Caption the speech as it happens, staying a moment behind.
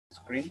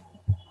screen?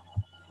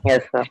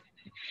 Yes, sir.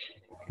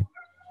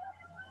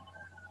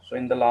 So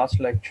in the last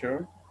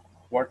lecture,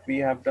 what we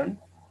have done,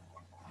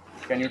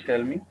 can you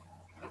tell me?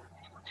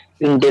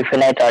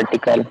 Indefinite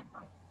article.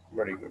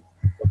 Very good.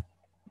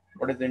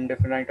 What is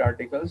indefinite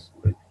articles?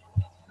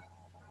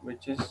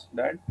 Which is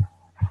that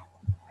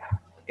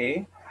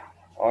a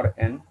or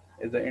n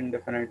is the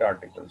indefinite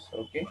articles.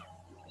 Okay.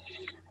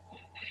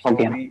 So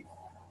Okay.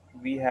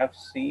 we have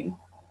seen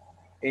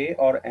a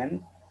or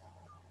n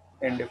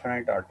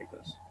indefinite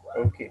articles.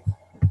 Okay.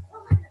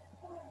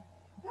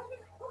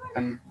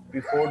 And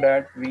before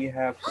that we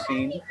have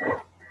seen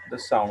the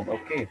sound.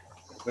 Okay,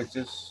 which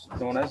is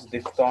known as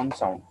diphthong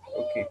sound.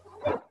 Okay.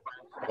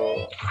 So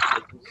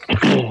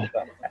which is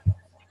the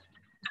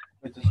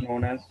which is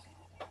known as,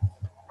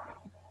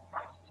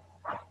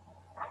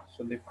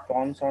 so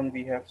diphthong sound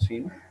we have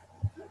seen,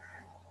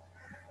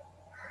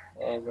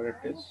 where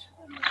it is.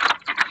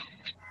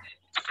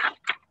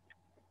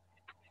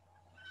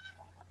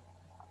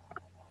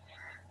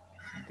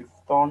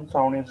 Diphthong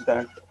sound is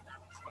that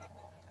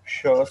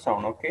sh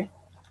sound. Okay,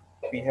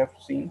 we have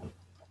seen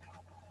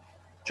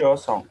ch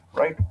sound,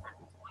 right?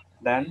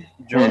 Then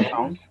j Hmm.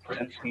 sound,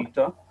 then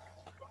theta,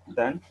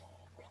 then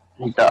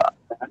The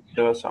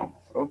d sound.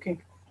 Okay,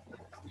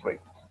 great.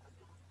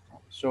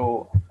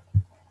 So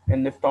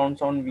in diphthong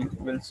sound we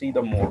will see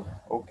the more.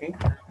 Okay,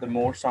 the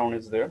more sound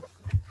is there.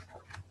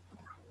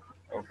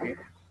 Okay,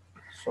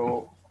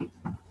 so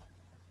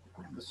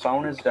the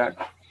sound is that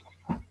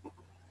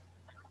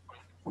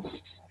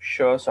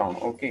sh sound.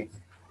 Okay,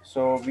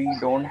 so we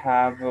don't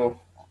have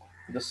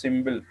the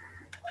symbol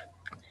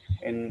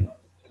in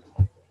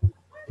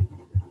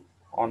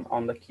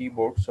on the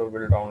keyboard, so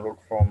we'll download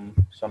from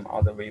some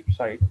other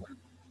website.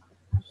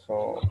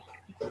 So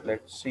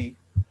let's see.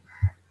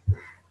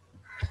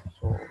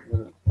 So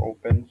we'll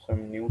open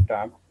some new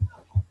tab.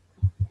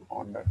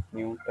 On that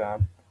new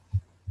tab,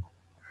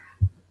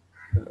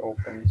 we'll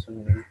open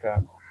some new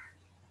tab.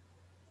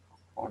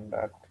 On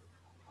that,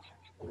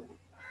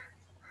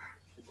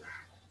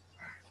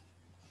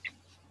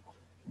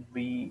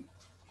 we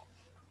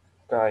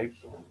type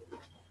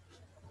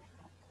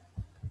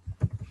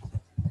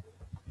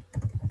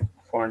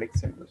phonetic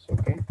symbols.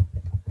 Okay,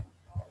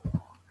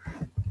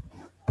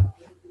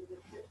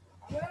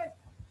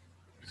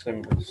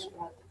 symbols.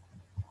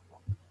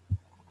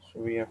 So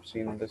we have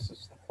seen this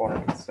is the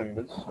phonetic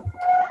symbols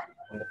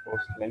on the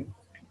first link.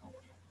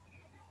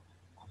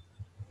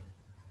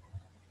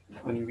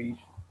 Then we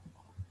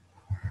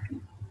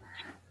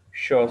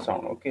sure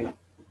sound. Okay,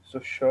 so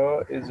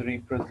sure is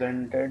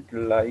represented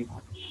like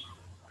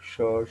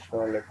sure,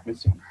 sure. Let me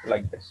see,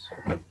 like this.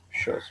 Okay,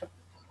 sure sound.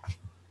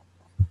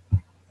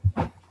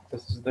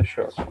 This is the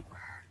sure sound.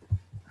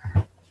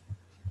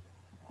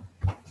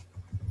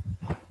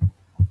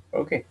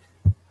 Okay,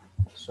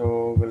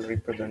 so we'll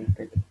represent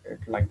it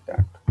like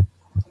that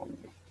only.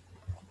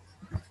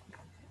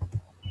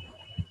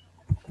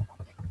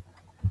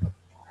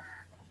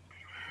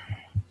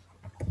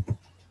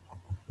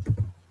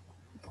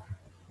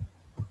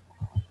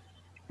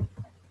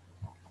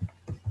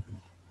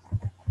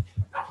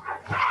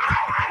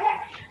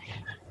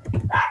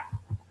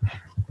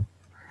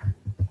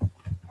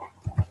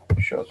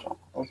 Sure sound.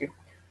 Okay,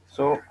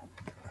 so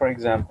for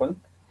example,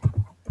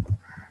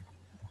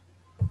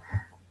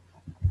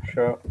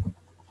 sure,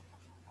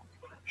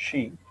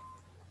 she,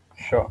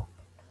 sure,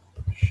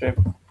 ship,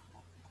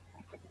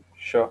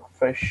 sure,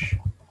 fish,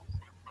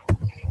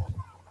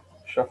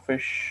 sure,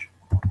 fish,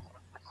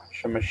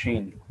 sure,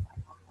 machine.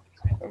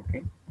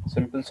 Okay,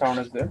 simple sound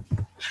is there.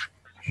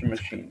 Sure,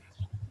 machine,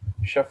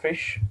 sure,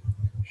 fish,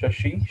 sure,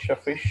 she, sure,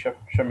 fish,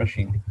 sure,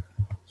 machine.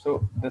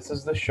 So this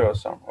is the sure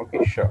sound.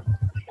 Okay, sure.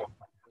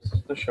 This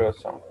is the sure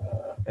sound.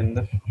 In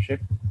the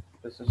ship,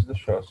 this is the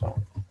sure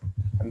sound.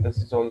 And this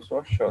is also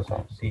a sure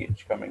sound,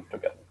 ch coming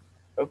together.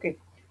 Okay,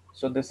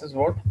 so this is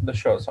what the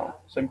sure sound,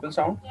 simple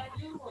sound.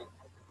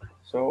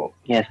 So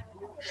yes.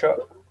 sh,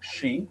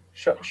 she,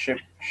 ship,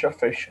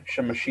 fish,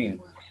 machine,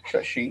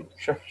 she,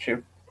 ship,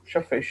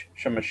 fish,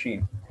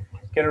 machine.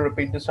 Can you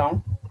repeat the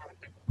sound?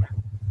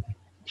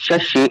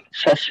 Shashi,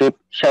 shaship,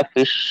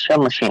 shafish,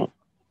 shamashing.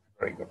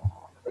 Very good.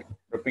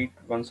 Repeat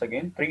once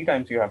again, 3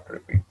 times you have to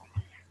repeat.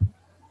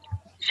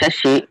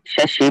 Shashi,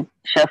 shaship,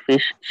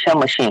 shafish,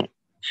 shamashing.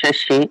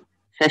 Shashi,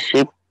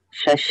 shaship,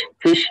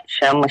 shashfish,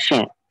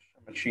 shamashing.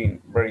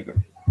 Machine, very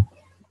good.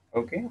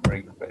 Okay,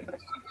 very good, very nice.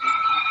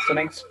 So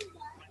next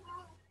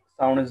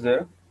sound is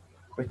there,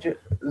 which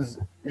is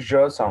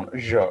j sound,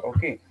 j.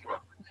 Okay,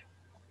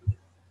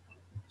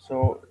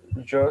 so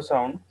j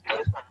sound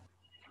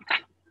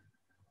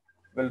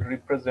will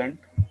represent,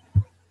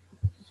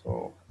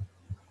 so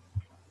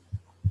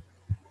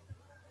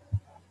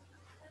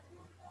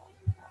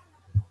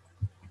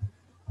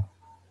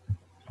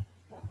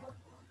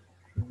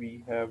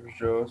we have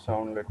j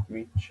sound. Let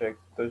me check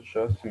the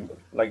j symbol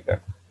like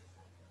that.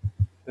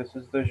 This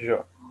is the j.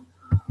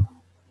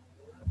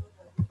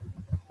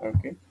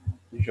 Okay,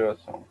 j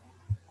sound.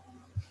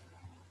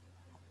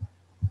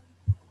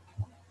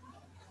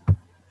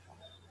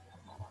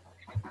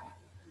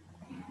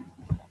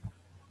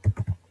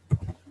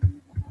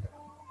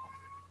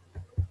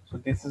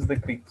 this is the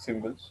Greek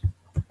symbols.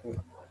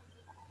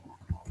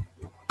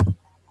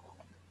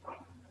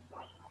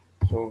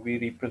 So we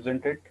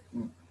represented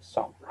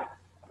sound.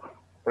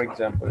 For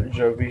example,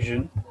 your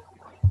vision,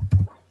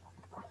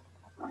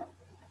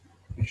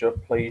 your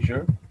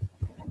pleasure,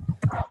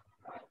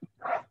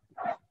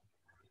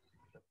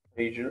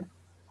 pleasure,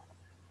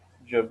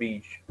 your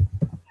beach.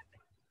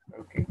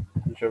 Okay,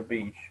 your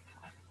beach.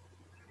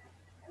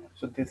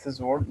 So this is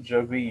what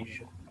your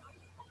beach,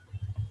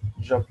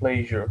 your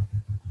pleasure.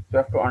 You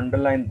have to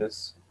underline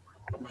this.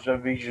 Your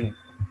vision.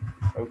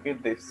 Okay,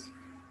 this.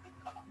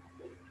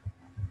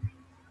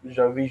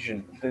 Your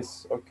vision.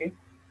 This. Okay,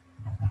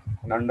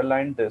 and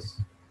underline this.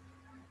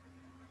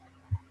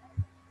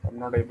 I'm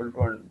not able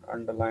to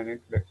underline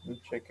it. Let me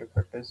check if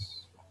it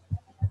is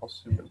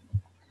possible.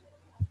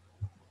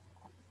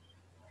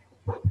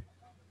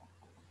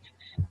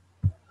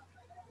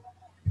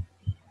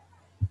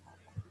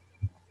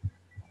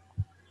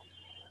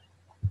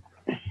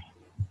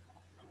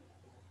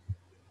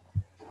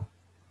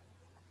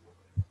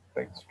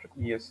 Text.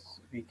 Yes,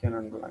 we can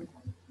underline.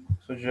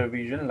 So your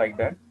vision like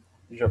that.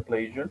 Your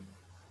pleasure.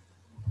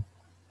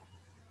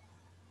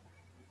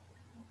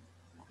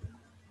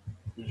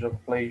 Your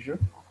pleasure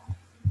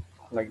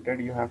like that.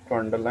 You have to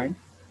underline.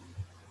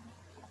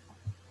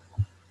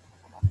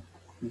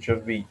 Your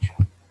beach.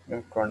 You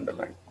have to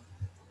underline.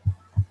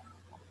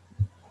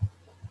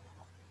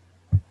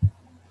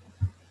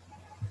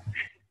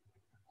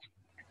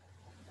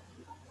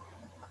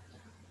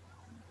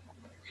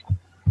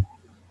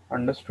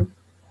 Understood?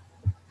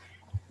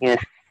 Yes.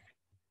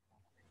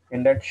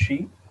 In that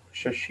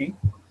shashi,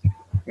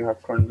 you have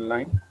to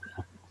underline.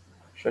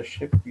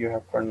 Shaship, you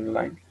have to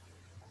underline.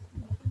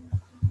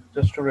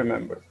 Just to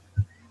remember.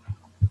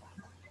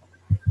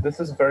 This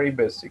is very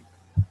basic.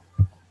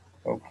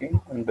 Okay,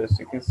 and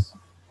basic is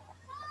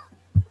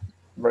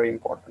very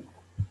important.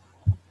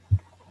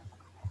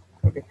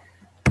 Okay,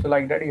 so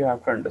like that you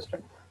have to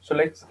understand. So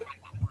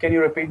can you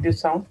repeat this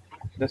sound?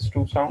 This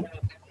two sound?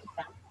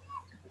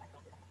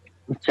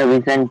 The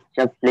vision,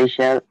 the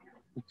pleasure,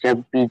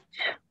 the beach.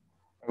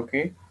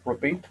 Okay,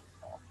 repeat.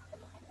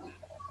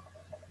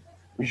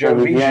 The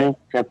vision,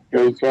 the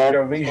pleasure,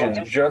 Your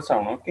vision, your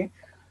sound, okay?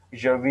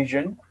 Your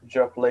vision,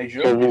 your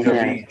pleasure, the your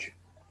vision, beach.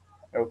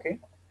 Okay?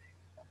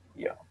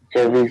 Yeah,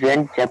 the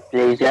vision, the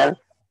pleasure,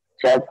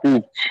 the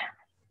beach.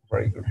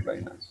 very good,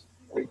 very nice.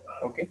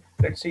 Okay,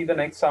 let's see the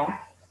next sound.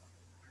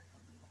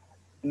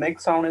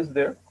 Next sound is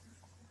there.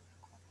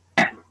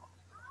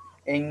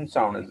 Ing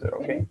sound is there,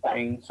 okay?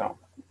 Ing sound.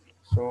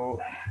 So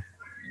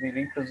we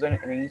represent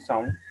ing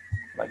sound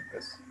like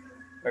this.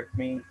 Let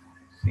me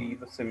see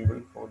the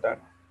symbol for that.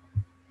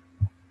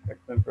 Let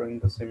me bring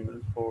the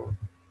symbol for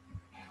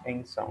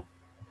ing sound.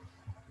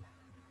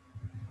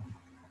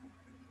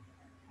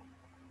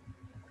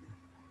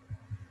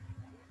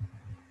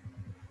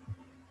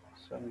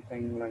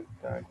 Something like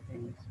that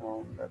ing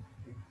sound that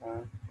we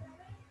have.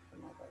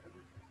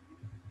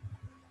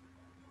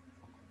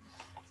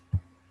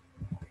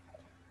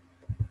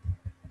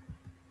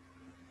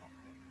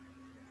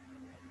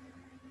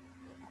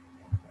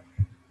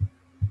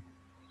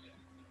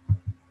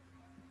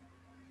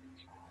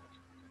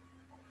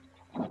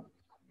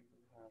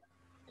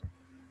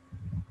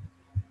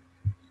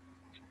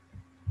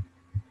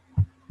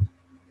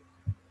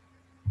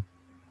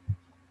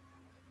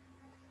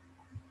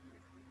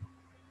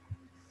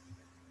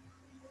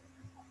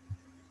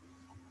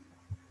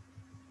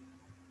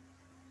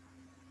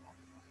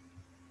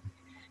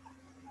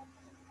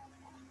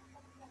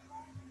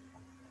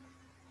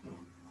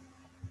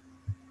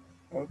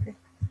 Okay,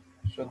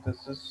 so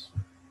this is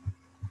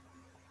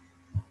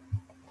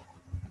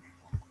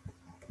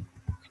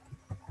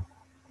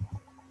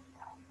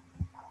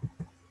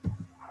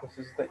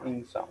the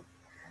ing sound.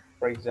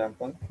 For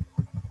example,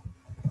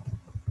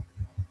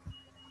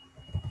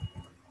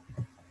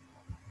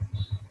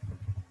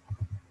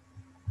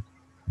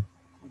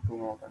 do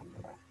not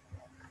underline.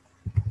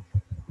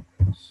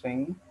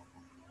 Sing,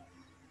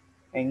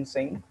 ing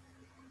sing,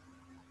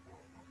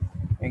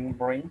 ing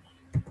bring,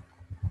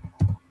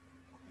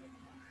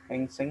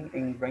 ing sing,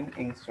 ing bring,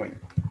 ing swing,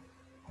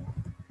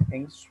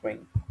 ing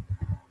swing.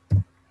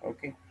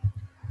 Okay,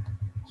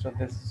 so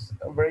this is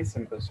a very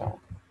simple sound.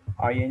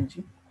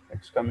 Ing,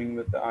 it's coming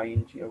with the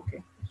ing.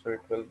 Okay, so it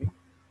will be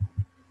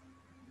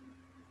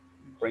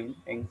bring,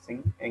 ing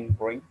sing, ing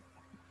bring.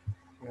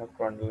 You have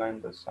to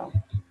underline the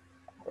sound.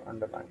 To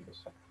underline the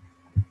sound.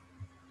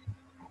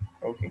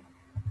 Okay,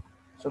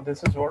 so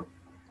this is what.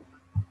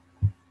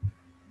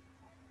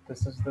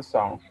 This is the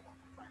sound.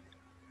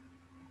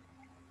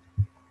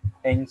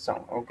 Ing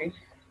sound. Okay,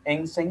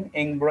 ing sing,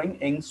 ing bring,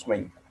 ing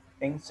swing.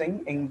 Ing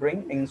sing, ing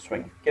bring, ing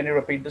swing. Can you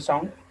repeat the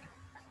sound?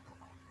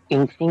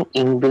 In sing,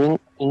 in bring,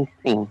 in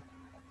sing.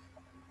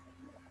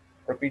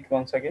 Repeat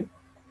once again.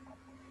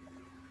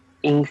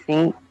 In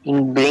sing,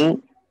 in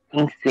bring,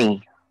 in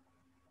swing.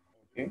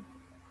 Okay.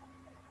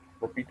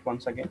 Repeat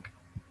once again.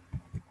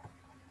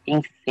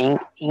 In sing,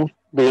 in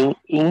bring,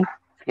 in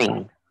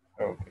swing.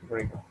 Okay,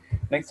 very good.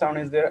 Next sound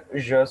is the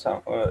j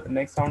sound.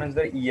 Next sound is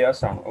the ya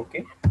sound.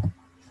 Okay.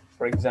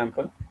 For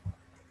example,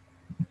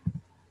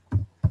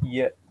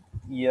 yeah,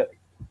 yeah,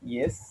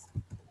 yes.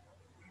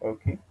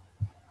 Okay.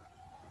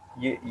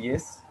 Yeah,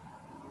 yes.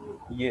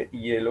 Yeah,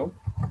 yellow.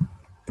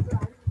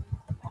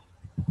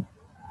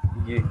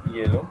 Yeah,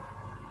 yellow.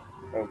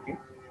 Okay.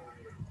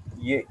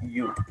 Yeah,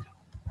 you.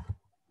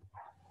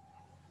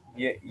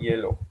 Yeah,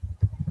 yellow.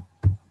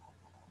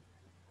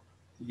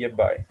 Yeah,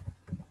 bye.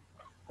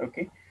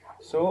 Okay.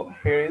 So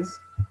here is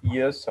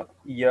yeah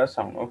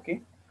sound.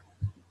 Okay.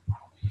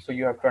 So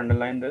you have to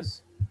underline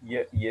this.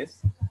 Yeah,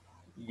 yes.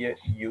 Yeah,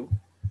 you.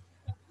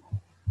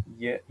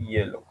 Yeah,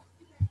 yellow.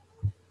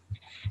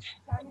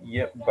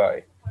 Yeah,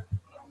 bye.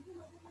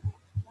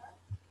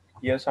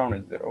 Yeah sound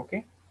is there.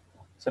 Okay.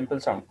 Simple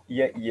sound.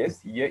 Yeah,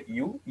 yes. Yeah,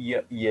 you.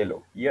 Yeah,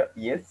 yellow. Yeah,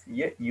 yes.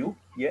 Yeah, you.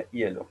 Yeah,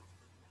 yellow.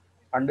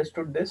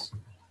 Understood this?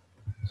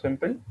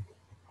 Simple.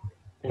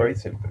 Very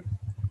simple.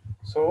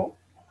 So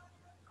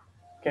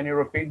can you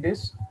repeat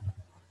this?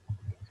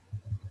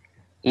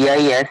 Yeah,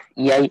 yes,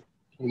 yeah,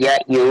 yeah,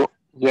 you,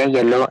 yeah,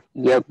 yellow,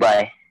 yeah,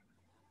 bye.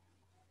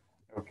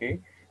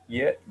 Okay.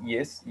 Yeah,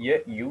 yes. Yeah,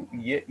 you.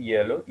 Yeah,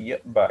 yellow. Yeah,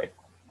 bye.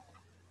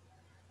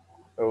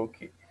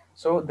 Okay.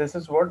 So this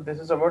is what this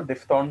is our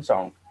diphthong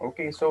sound.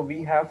 Okay. So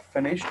we have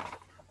finished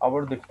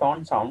our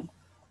diphthong sound.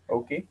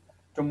 Okay.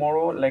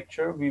 Tomorrow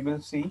lecture we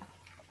will see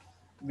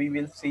you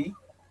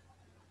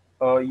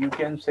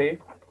can say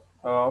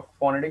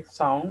phonetic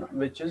sound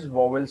which is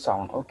vowel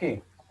sound.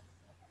 Okay.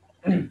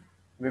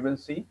 We will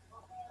see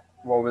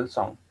vowel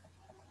sound.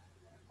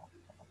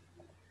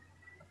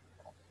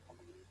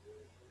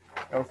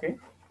 Okay.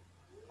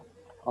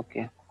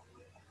 Okay.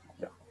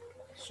 Yeah.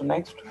 So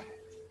next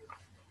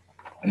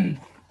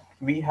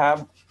we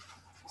have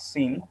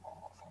seen.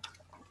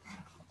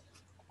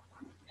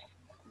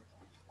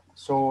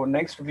 So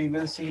next we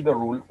will see the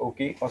rule.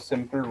 Okay, or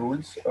simple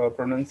rules,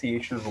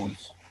 pronunciation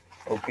rules.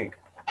 Okay,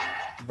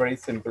 very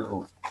simple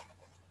rule.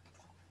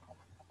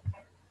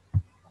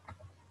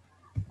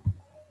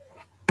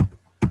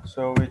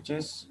 So which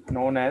is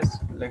known as,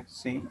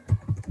 let's see,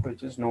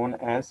 which is known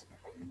as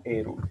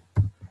a rule.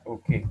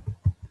 Okay,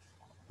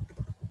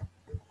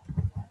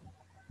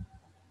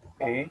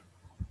 a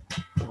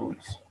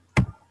rules.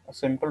 A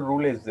simple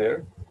rule is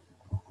there.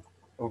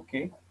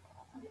 Okay,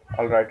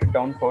 I'll write it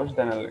down first,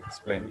 then I'll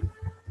explain you.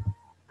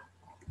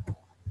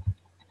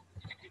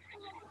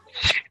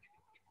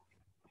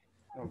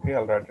 Okay,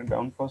 I'll write it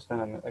down first, then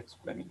I'll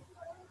explain you.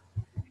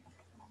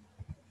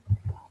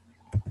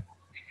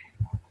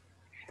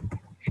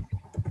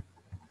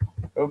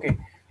 Okay,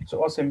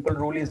 so a simple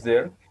rule is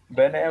there.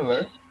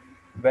 Whenever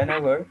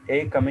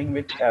a coming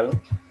with L,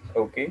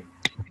 okay,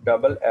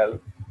 double L,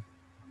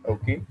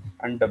 okay,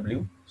 and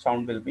W,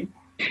 sound will be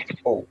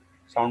O.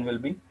 Sound will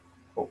be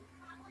O.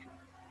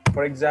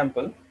 For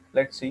example,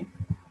 let's see.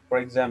 For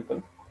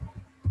example,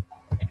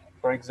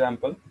 for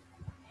example,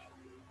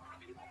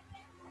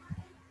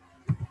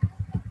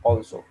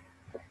 also.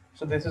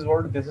 So this is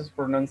what this is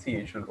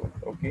pronunciation rule.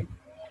 Okay,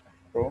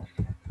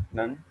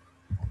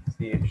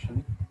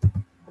 pronunciation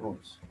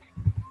rules.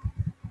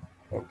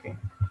 Okay.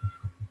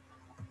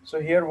 So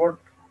here what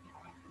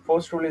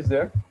first rule is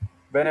there.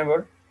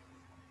 Whenever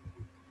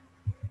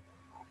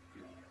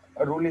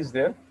a rule is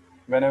there,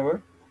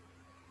 whenever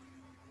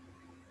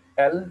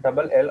L,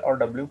 double L or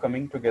W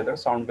coming together,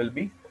 sound will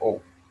be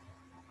O.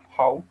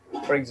 How?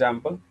 For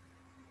example,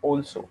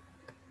 also.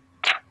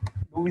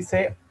 Do we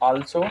say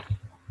also?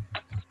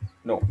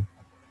 No.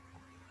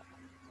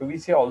 Do we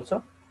say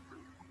also?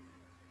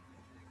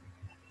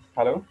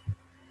 Hello?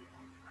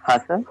 हाँ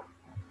sir.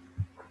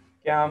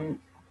 क्या हम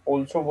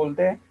also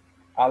बोलते हैं?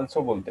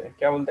 Also बोलते हैं?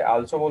 क्या बोलते हैं?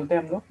 Also बोलते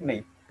हैं हम लोग?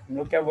 नहीं. हम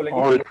लोग क्या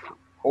बोलेंगे? Also,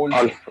 Also.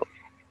 also,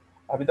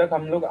 अभी तक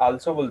हम लोग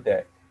also बोलते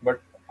हैं, but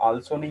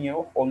also नहीं है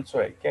वो also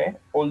है. क्या है?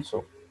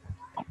 Also.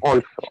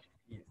 also.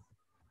 Yes.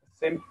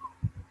 Same.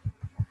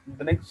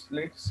 The next,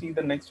 let's see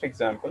the next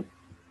example.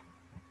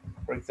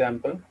 For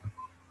example,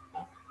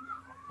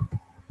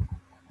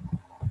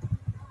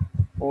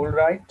 all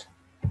right.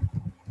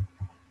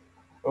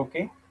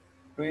 Okay.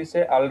 Do you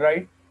say all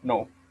right?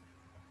 No.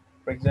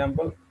 For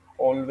example,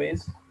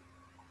 always.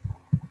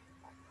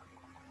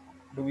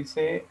 Do we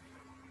say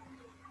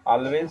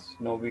always?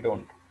 No, we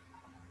don't.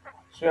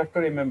 So you have to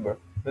remember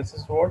this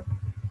is what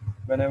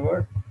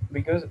whenever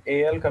because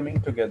AL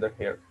coming together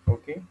here.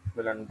 Okay,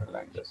 we'll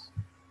underline this.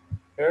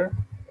 Here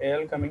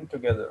AL coming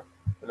together.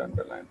 We'll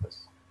underline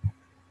this.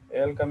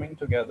 AL coming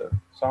together.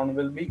 Sound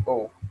will be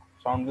O.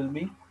 Sound will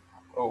be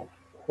O.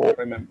 Oh,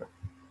 Remember.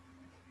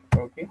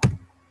 Okay.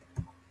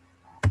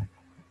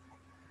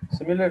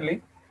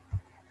 Similarly,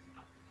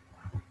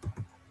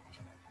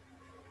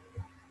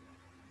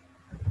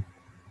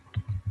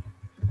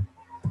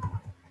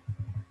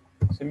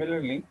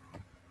 similarly,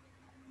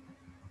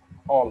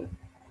 all.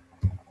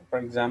 For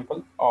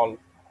example, all.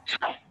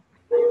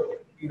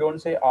 We don't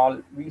say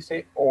all. We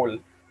say all.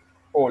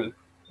 All.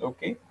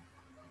 Okay.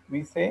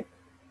 We say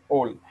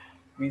all.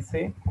 We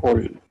say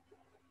whole.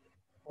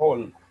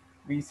 whole.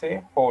 We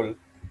say whole.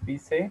 We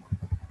say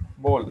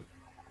bowl.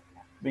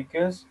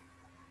 Because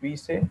we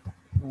say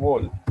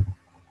wall.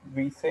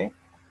 We say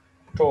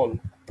tall.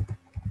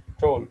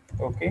 tall,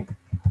 okay,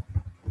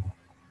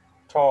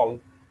 tall,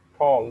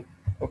 tall,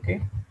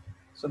 okay.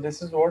 So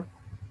this is what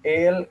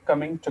AL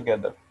coming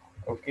together,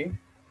 okay.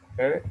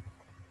 Here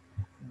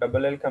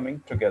double L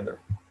coming together,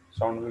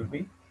 sound will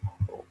be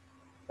O.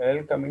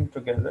 L coming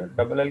together,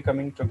 double L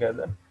coming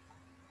together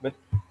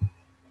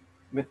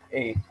with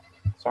A,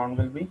 sound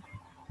will be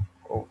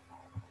O,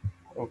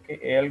 okay.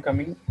 AL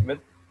coming with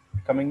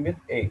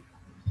A,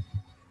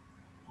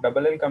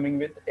 double L coming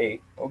with A,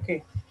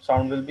 okay.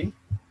 Sound will be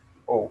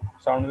O,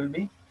 sound will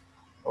be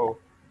O.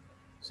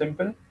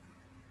 Simple.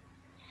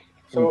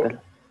 So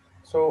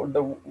Simple.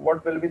 the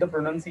what will be the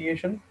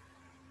pronunciation?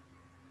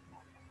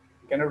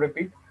 Can you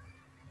repeat?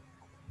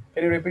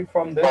 Can you repeat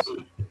from this?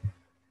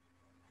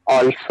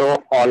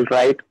 Also, all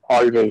right,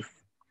 always.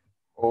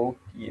 Oh,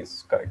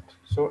 yes, correct.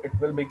 So it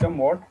will become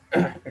what?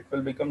 It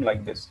will become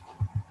like this.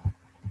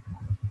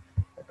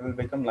 It will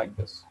become like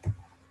this.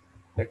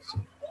 Let's see.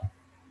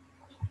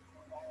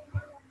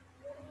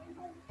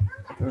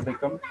 It will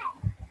become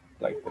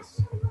like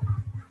this.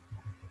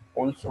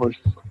 Also,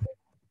 Also,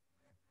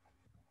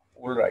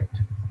 all right,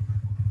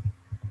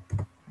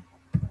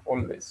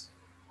 always.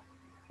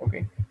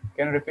 Okay.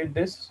 Can you repeat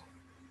this?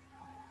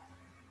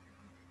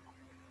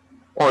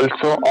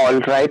 also, all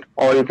right,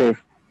 always.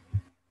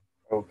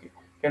 Okay.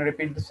 Can you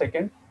repeat the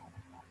second?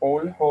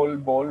 All, whole,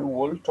 ball,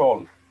 wall,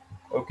 tall.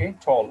 Okay,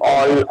 tall.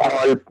 All,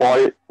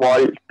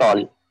 ball,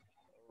 tall.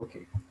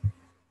 Okay.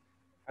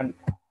 And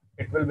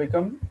it will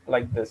become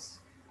like this.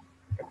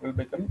 It will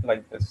become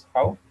like this.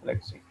 How?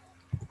 Let's see.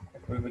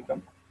 It will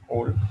become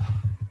all,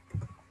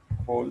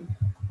 whole.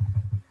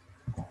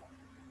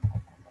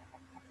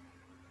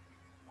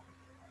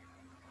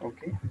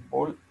 Okay.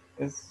 Whole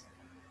is,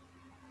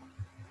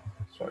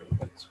 sorry,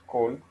 it's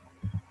coal.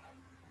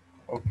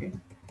 Okay.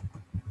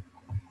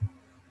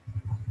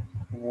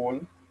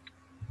 Wall.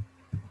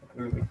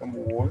 It will become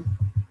wall,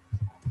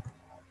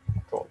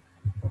 tall.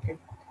 Okay.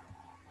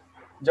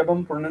 जब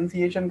हम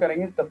pronunciation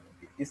करेंगे तब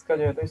इसका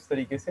जो है तो इस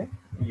तरीके से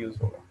यूज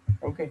होगा.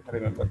 Okay,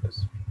 remember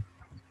this.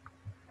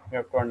 You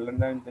have to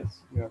underline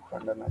this. You have to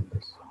underline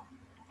this.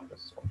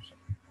 This option.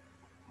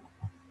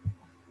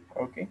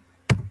 Okay.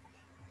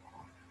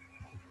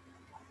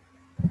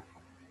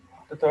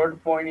 The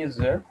third point is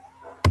there.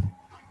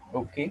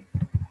 Okay.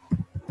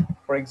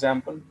 For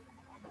example,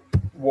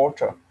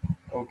 water.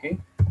 Okay.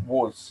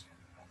 Was.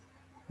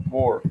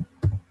 War.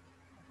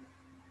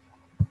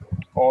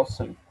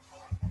 Awesome.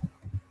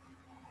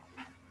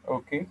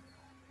 Okay.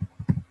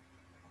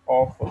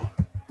 Awful.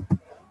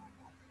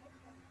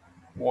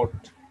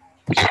 What.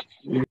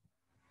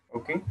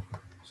 Okay.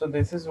 So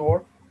this is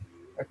what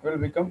it will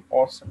become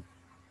awesome.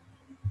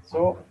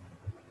 So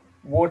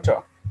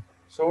water.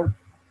 So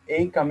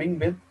A coming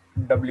with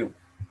W.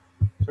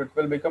 So it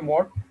will become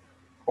what?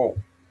 O.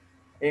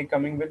 A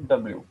coming with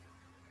W.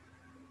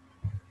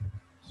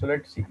 So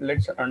let's see.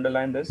 Let's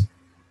underline this.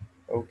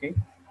 Okay.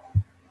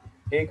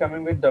 A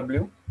coming with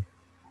W.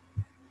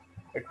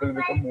 It will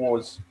become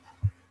was.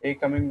 A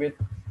coming with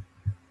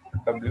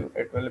W.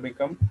 It will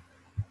become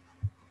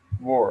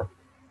war.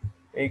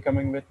 A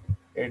coming with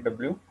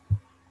AW.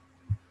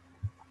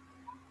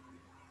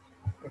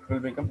 It will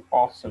become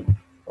awesome.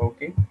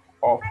 Okay.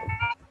 Awful.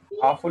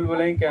 Awful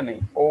बोलें क्या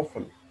नहीं?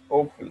 Awful.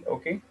 Awful.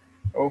 Okay.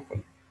 Awful.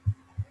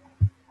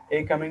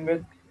 A coming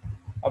with.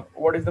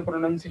 What is the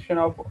pronunciation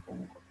of?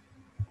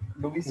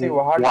 Do we say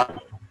what?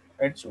 What?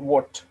 It's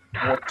what.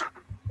 What.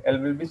 L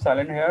will be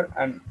silent here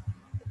and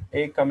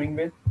A coming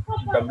with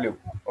W.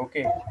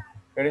 Okay.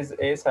 It is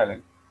A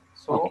silent.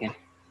 So Okay.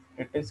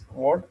 it is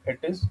what? It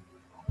is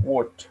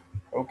what.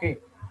 Okay.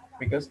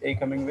 Because A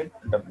coming with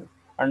W.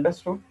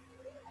 Understood?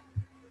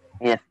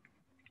 Yes.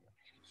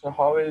 So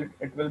how will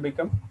it will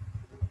become?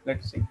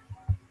 Let's see.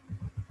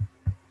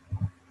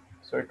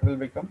 So it will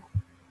become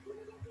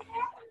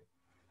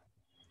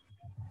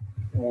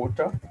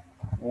water,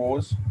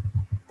 was,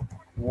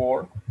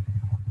 war,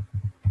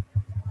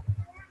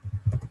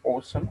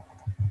 awesome,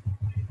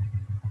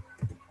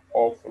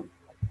 awful.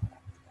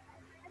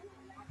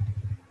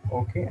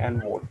 Okay,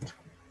 and what?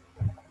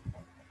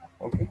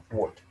 Okay,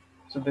 what?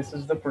 So this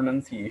is the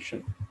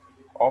pronunciation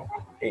of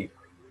A.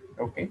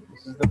 Okay,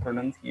 this is the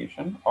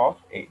pronunciation of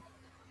A.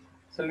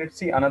 So let's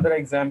see another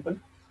example.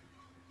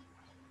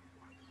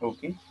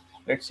 Okay,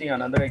 let's see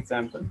another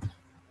example.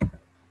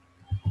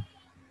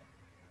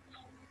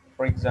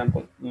 For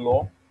example,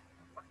 law,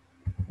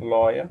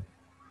 lawyer.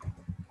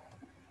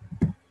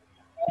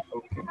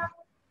 Okay,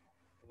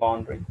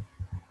 laundry,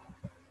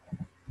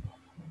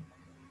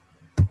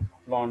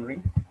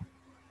 laundry,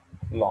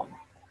 lawn.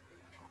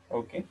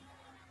 Okay,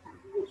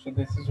 so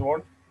this is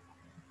what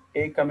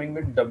A coming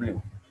with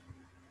W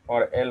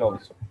or L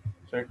also.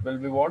 So it will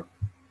be what?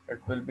 It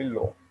will be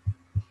law.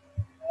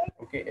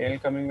 Okay, L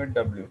coming with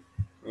W,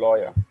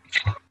 lawyer,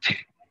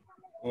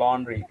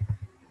 laundry,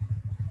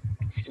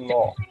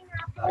 law.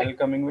 L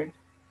coming with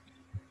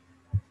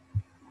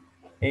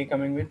A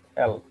coming with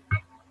L,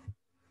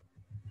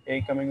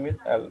 A coming with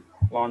L,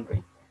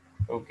 laundry.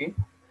 Okay,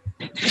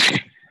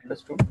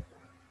 understood.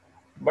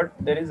 But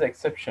there is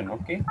exception.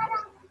 Okay,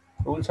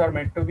 rules are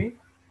meant to be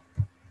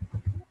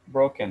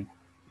broken.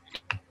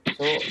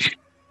 So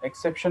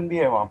exception भी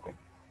है वहाँ पे.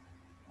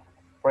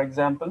 For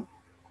example,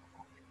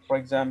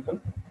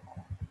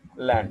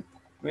 land.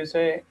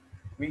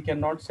 We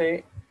cannot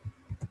say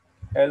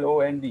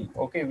LOND.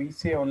 Okay, we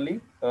say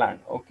only land.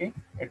 Okay,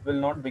 it will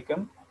not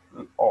become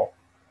O.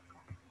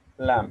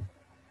 Lamb,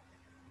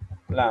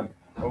 lamb.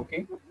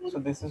 Okay, so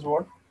this is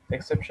what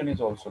exception is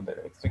also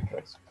there, etc.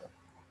 etc.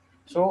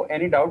 So,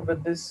 any doubt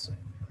with this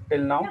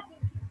till now?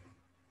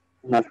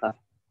 No, sir.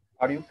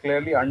 Are you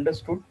clearly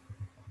understood?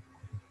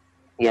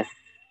 Yes.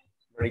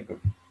 Very good.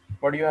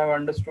 What do you have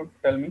understood?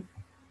 Tell me.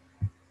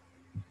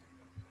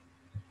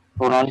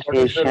 What is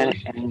the Pronunciation rule?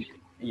 and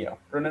Yeah,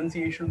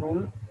 pronunciation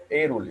rule.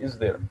 A rule is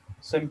there.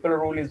 Simple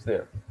rule is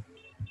there.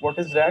 What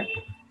is that?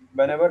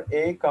 Whenever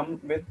A come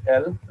with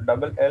L,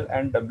 double L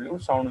and W,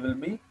 sound O. will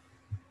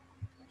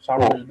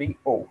be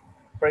O.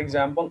 For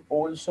example,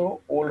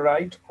 also, all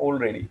right,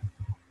 already.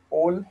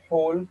 All,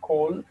 whole,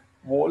 coal,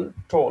 wall,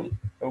 toll.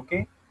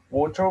 Okay.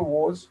 Water,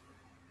 was,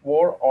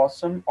 war,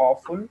 awesome,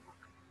 awful,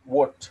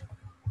 what.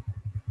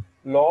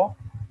 Law,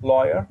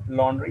 lawyer,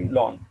 laundry,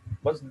 lawn.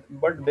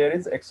 But there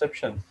is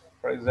exception.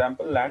 For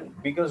example, land,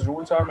 because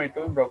rules are made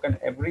to be broken.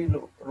 Every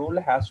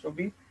rule has to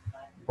be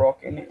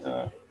broken,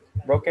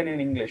 broken in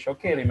English.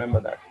 Okay,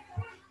 remember that.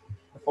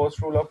 The first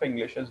rule of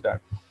English is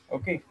that.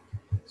 Okay,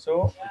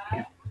 so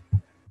Okay.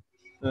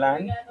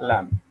 land,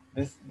 lamb.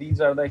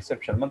 These are the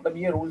exception. मतलब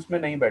ये rules में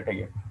नहीं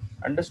बैठेंगे.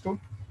 Understood?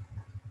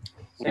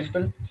 Yes.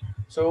 Simple.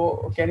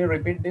 So can you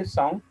repeat this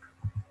sound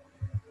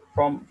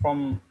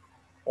from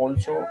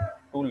also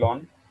to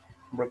lawn?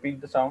 Repeat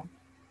the sound.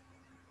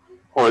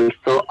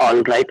 Also,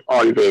 all right,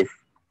 always.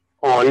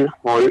 All,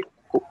 whole,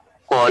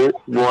 call,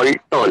 wall,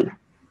 toll.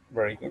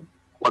 Very good.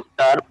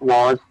 Water,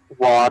 was,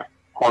 war,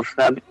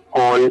 awesome,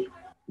 all,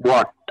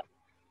 what.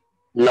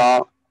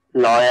 Law,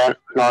 lawyer,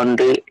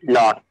 laundry,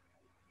 lawn.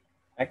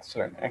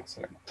 Excellent,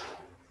 excellent.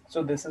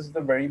 So this is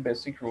the very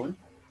basic rule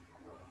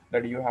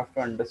that you have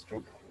to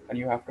understood and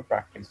you have to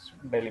practice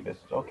daily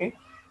basis. Okay.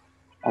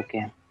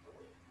 Okay.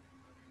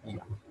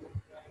 Yeah.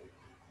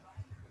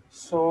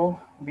 So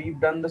we've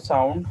done the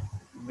sound.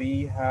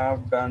 We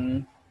have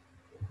done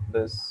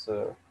this.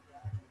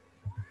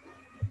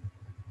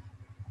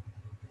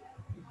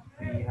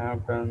 We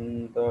have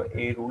done the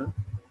A rule.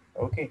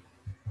 Okay.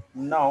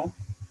 Now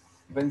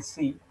we'll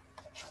see.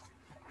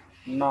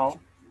 Now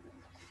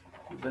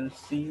we'll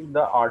see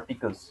the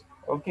articles.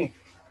 Okay.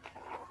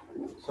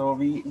 So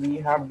we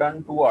have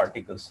done two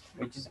articles,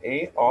 which is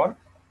A or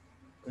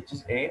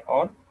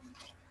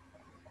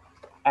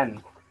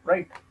N,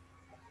 right?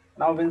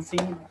 Now we'll see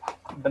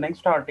the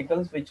next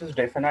articles, which is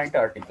definite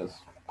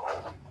articles,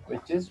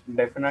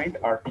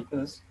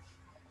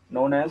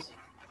 known as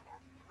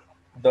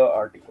the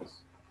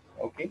articles.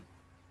 Okay,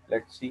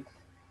 let's see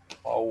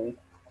how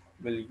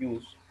we'll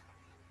use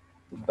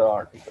the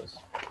articles.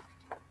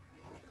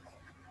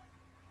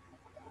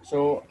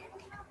 So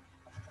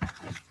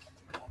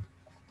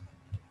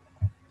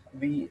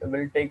we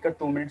will take a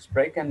 2 minutes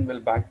break and we'll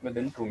back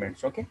within 2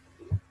 minutes. Okay.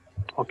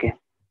 Okay.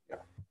 Yeah.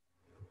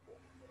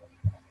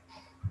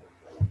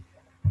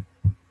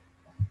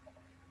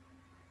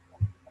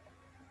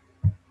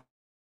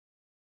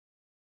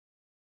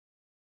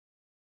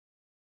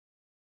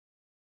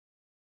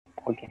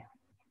 Okay.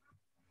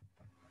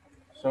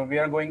 So we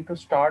are going to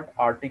start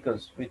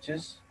articles, which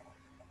is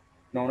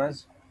known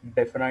as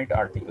definite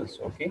articles.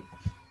 Okay,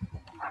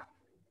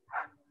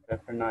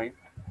 definite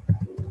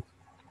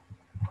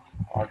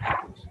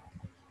articles.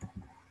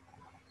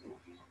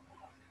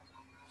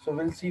 So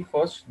we'll see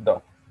first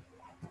the.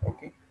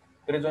 Okay,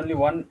 there is only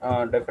one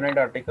definite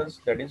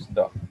articles, that is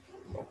the.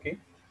 Okay,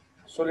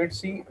 so let's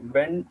see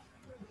when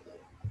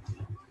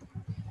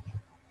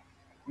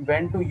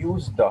to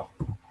use the.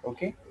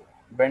 Okay,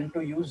 when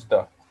to use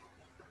the.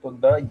 तो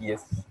the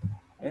yes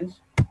means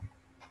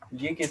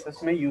ये cases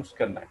में use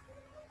करना है.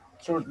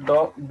 So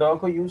the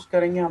को use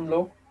करेंगे हम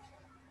लोग.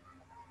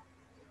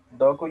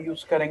 The को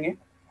यूज करेंगे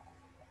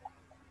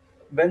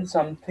when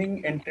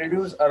something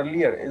introduced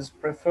earlier is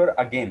prefer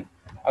again.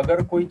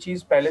 अगर कोई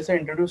चीज पहले से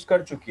इंट्रोड्यूस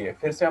कर चुकी है,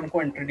 फिर से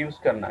हमको इंट्रोड्यूस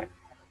करना है,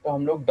 तो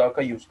हम लोग द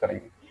का यूज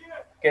करेंगे.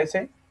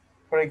 कैसे?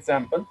 For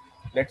example,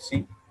 let's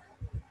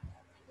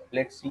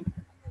see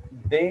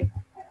they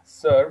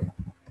serve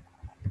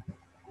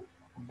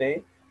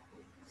they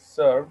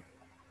serve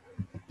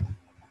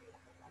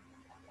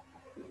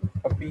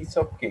a piece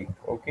of cake.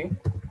 Okay,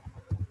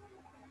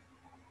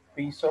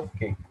 piece of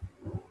cake.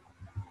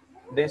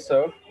 They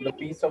serve the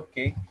piece of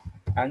cake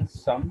and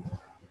some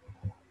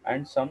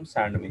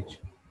sandwiches.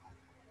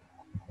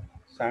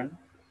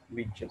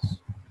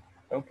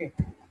 Okay,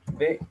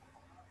 they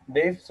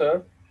they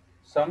serve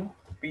some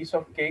piece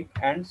of cake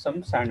and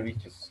some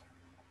sandwiches.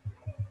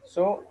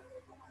 So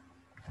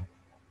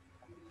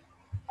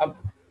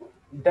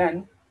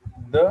then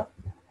the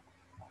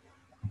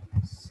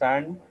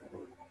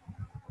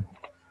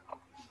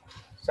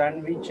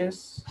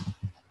sandwiches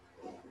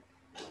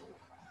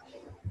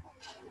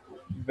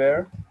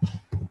were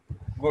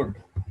good.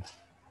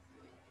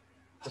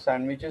 The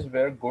sandwiches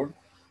were good,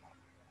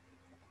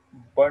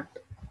 but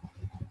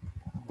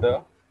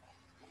the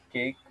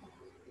cake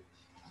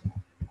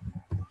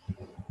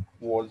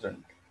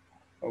wasn't.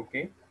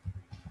 Okay,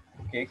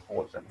 cake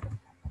wasn't.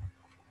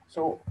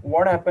 So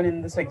what happened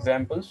in this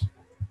examples?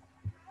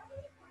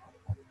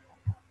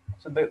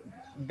 So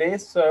they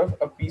serve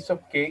a piece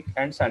of cake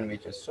and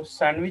sandwiches. So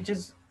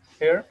sandwiches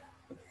here,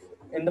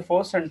 in the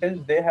first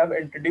sentence they have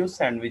introduced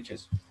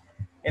sandwiches.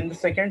 In the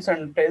second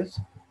sentence,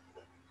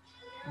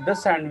 the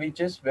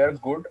sandwiches were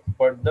good,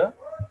 but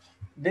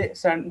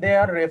they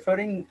are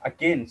referring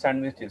again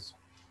sandwiches.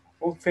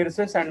 वो फिर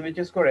से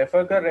sandwiches को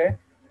refer कर रहे हैं,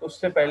 तो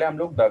उससे पहले हम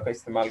लोग द का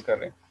इस्तेमाल कर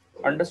रहे हैं.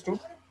 Understood?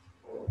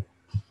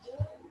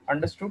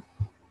 Understood?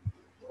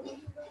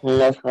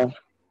 Yes, sir.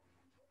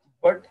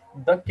 But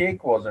the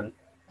cake wasn't.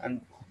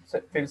 And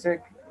फिर से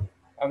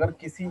अगर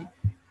किसी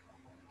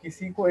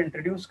किसी को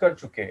इंट्रोड्यूस कर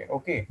चुके हैं,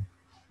 okay,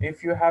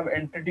 if you have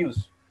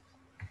introduce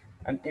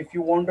and if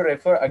you want to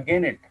refer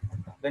again it,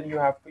 then you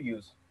have to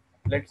use.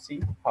 Let's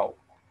see how.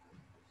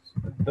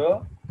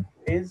 The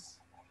is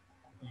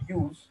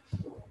used.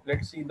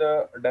 Let's see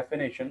the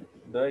definition.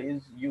 The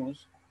is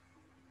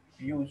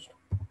used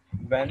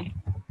when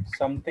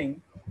something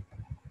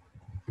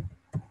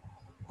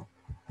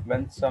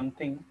when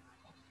something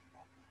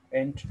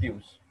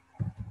introduced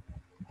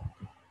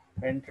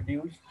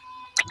introduced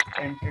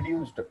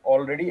introduced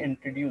already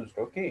introduced,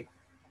 okay,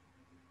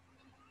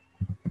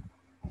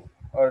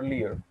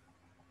 earlier,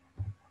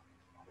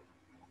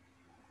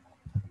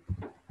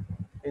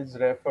 is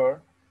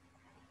referred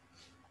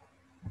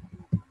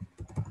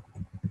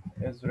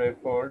is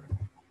referred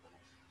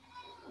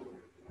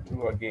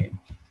to again.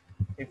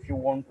 If you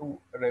want to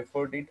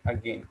refer it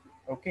again,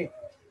 okay,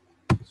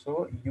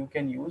 so you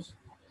can use.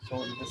 So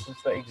this is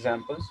the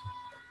examples.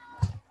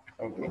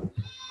 Okay,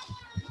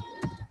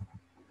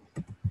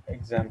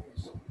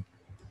 examples.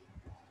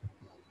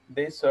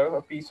 They serve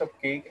a piece of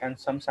cake and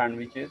some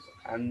sandwiches,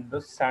 and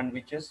the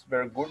sandwiches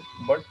were good,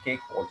 but cake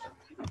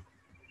wasn't.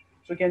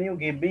 So can you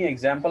give me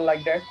example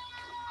like that?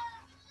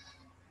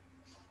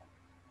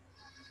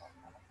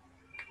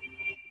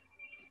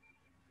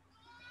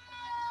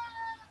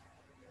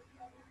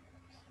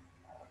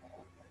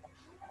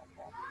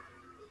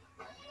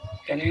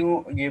 Can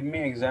you give me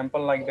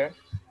example like that?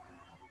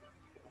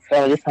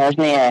 Sir मुझे समझ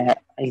नहीं आया है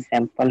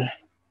example.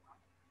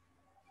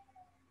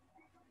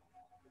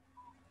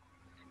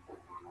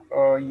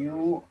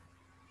 You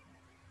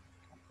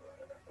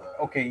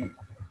okay?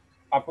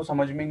 आपको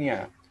समझ में नहीं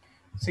आया?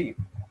 See,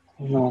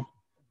 no.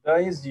 the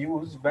is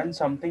used when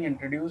something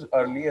introduced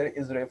earlier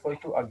is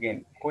referred to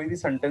again. कोई भी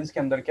sentence के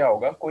अंदर क्या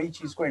होगा, कोई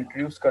चीज को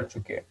introduce कर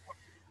चुके हैं.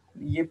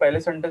 ये पहले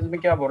सेंटेंस में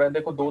क्या बोल रहा है,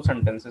 देखो दो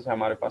सेंटेंसेस है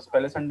हमारे पास.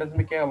 पहले सेंटेंस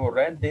में क्या बोल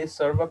रहा है, दे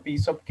सर्व a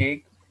piece of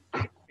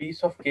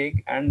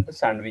cake and the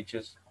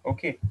sandwiches,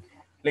 okay.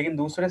 लेकिन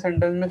दूसरे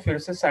सेंटेंस में फिर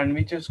से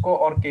सैंडविचेस को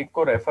और केक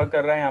को रेफर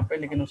कर रहा है यहाँ पे,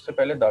 लेकिन उससे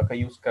पहले द का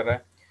यूज कर रहा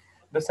है.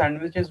 The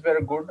sandwiches where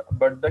good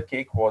but the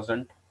cake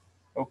wasn't,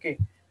 okay.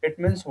 It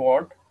means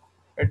what,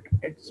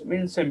 it's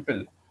mean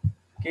simple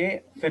कि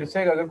फिर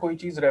से अगर कोई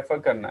चीज रेफर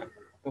करना है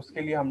तो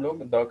उसके लिए हम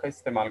लोग द का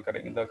इस्तेमाल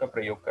करेंगे, द का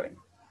प्रयोग करेंगे.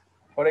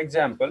 For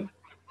example,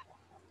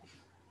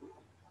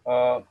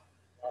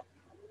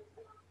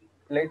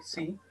 let's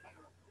see.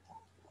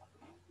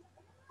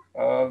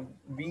 Uh,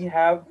 we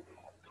have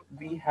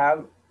we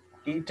have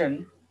eaten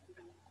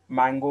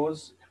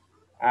mangoes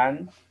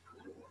and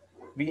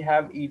we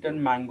have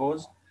eaten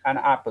mangoes and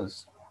apples,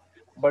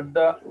 but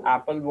the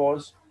apple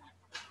was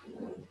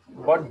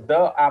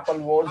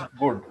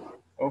good.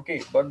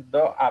 Okay, but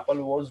the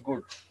apple was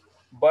good,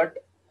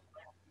 but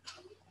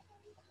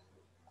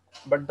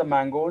the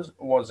mangoes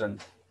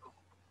wasn't.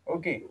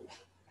 Okay,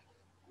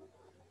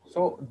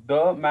 so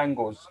the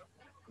mangoes.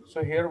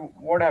 So here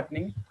what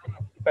happening?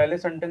 पहले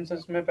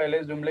sentences में पहले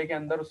जुमले के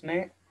अंदर उसने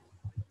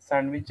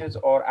sandwiches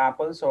और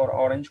apples और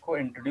orange को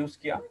इंट्रोड्यूस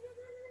किया.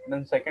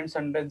 देन सेकंड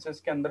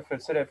सेंटेंसेस के अंदर फिर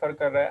से रेफर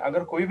कर रहा है.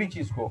 अगर कोई भी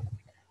चीज को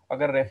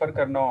अगर रेफर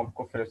करना हो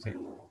आपको फिर से,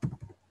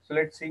 so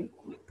let's see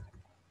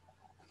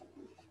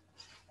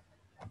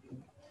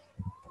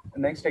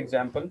next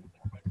example.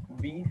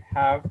 We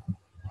have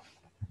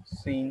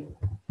seen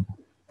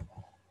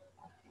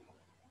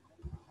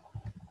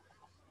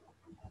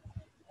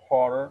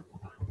horror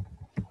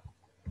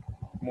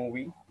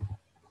movie,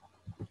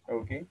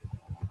 okay,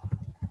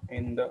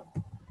 in the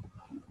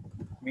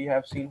we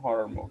have seen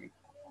horror movie,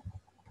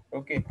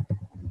 okay.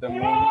 The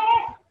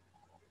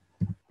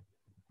movie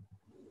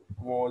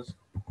was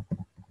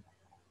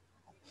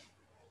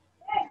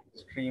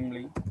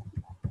extremely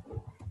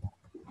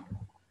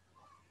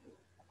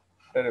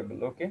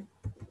terrible, okay.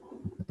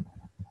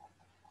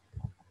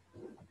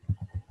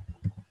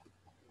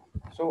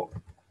 So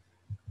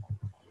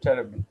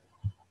terrible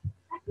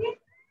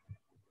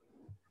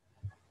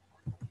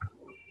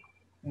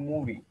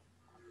movie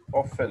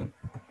or film,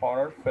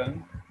 horror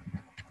film,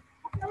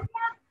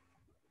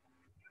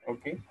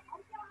 okay.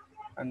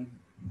 And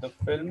the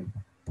film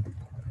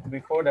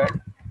before that,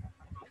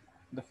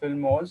 the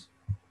film was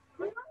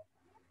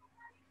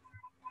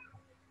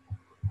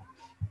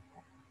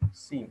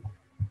seen.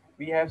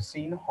 We have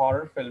seen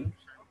horror films,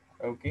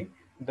 okay.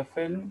 The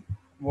film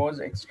was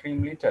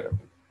extremely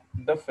terrible.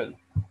 The film.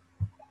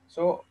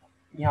 So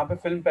यहाँ पे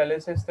film पहले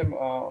से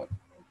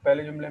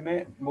पहले जुमले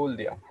में बोल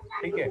दिया,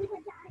 ठीक है,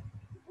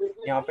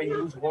 यहाँ पे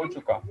यूज हो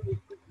चुका,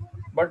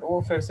 बट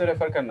वो फिर से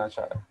रेफर करना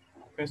चाह रहा है,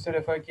 फिर से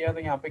रेफर किया तो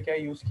यहाँ पे क्या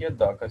यूज किया,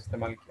 द का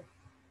इस्तेमाल किया।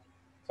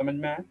 समझ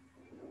में आया?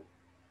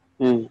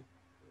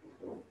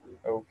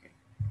 Okay,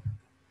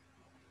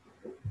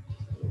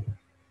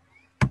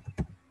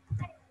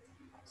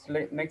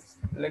 next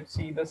let's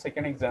see the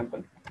second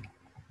example.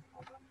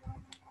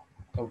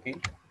 Okay,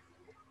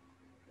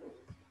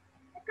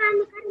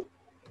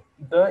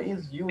 the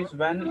is used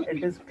when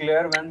it is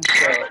clear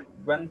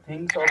when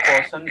things or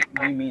person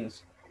we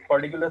means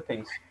particular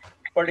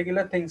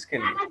things के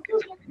लिए,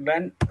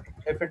 when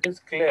if it is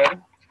clear,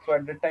 so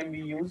at that time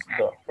we use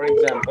the. For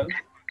example,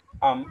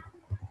 I'm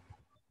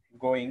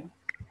going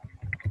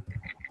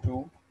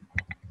to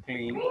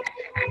clean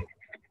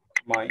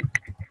my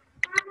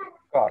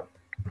car.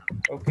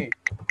 Okay,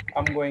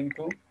 I'm going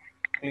to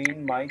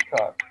clean my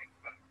car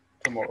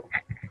tomorrow.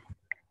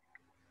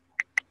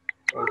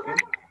 Okay,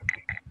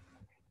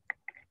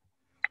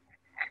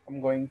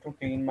 I'm going to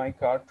clean my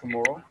car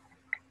tomorrow.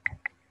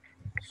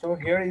 So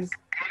here is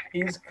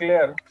he is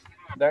clear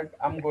that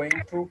I'm going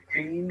to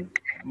clean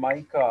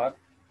my car.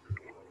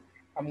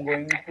 I'm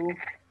going to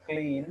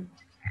clean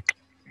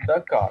the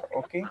car.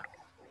 Okay,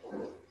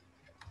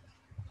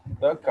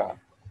 the car.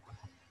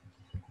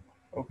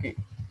 Okay,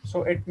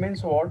 so it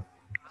means what?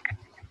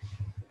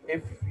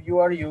 If you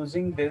are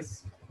using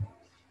this,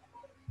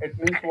 it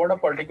means what? A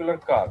particular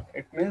car.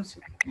 It means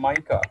my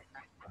car.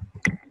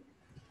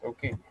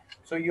 Okay,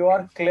 so you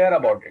are clear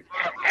about it.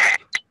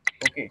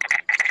 Okay,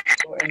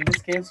 so in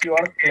this case you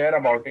are clear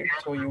about it,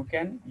 so you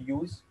can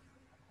use,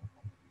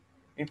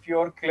 if you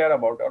are clear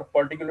about or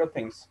particular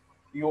things,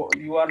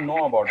 you are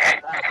know about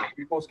it,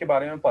 तुमको उसके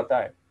बारे में पता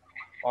है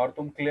और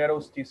तुम clear हो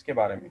उस चीज के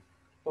बारे में,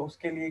 तो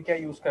उसके लिए क्या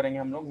यूज करेंगे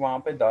हम लोग, वहां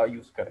पे द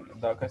यूज करेंगे,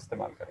 द का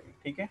इस्तेमाल करेंगे।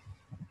 ठीक है,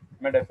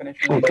 मैं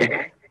डेफिनेशन लिख देता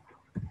हूँ।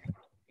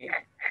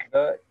 The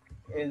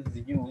is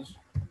use,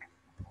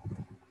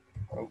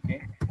 okay,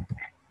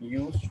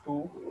 use to,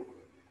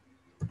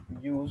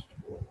 used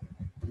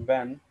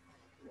when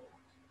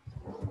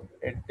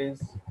it is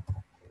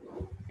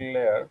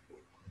clear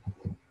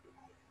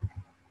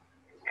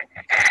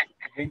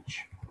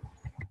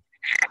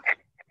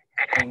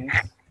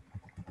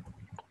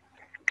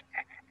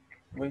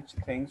which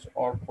things,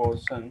 or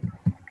person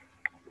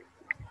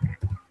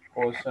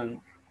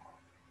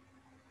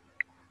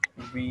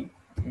we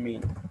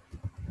mean.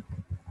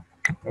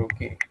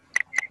 Okay,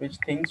 which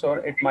things, or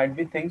it might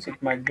be things,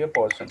 it might be a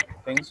person,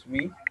 things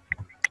we,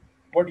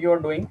 what you are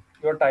doing,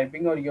 you are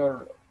typing or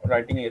you're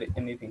writing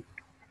anything.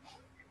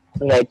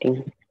 Writing.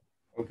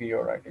 Okay,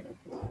 you're writing,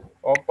 okay.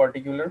 Or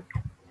particular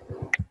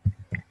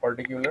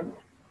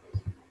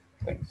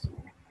things,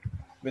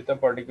 with a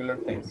particular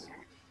things.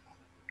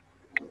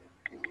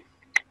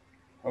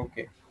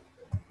 Okay,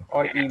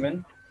 or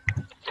even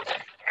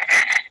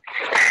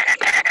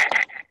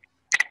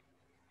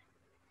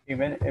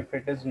if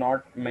it is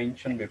not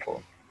mentioned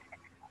before.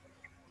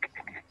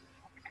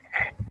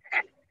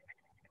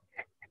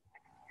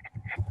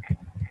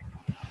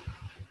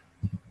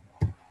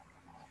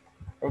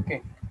 Okay,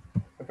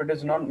 if it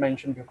is not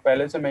mention,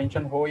 पहले से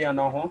mention हो या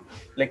ना हो,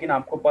 लेकिन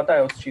आपको पता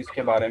है उस चीज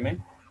के बारे में,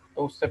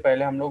 तो उससे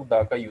पहले हम लोग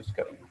द का यूज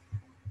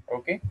करेंगे।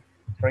 Okay,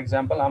 for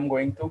example, I am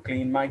going to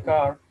clean my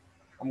car,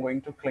 I am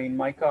going to clean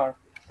my car.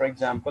 For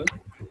example,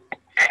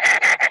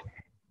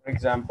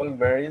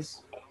 where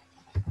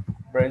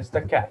is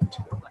the cat?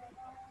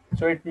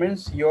 So it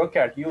means your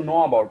cat, you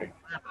know about it.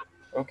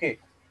 Okay,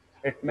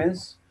 it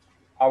means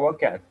our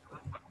cat.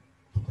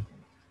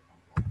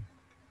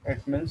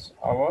 It means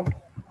our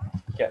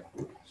cat.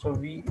 So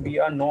we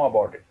are know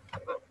about it.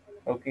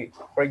 Okay.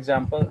 For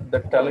example, the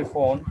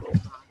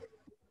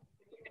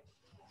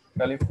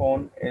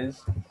telephone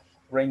is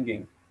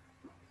ringing.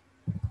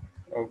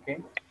 Okay.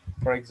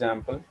 For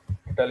example,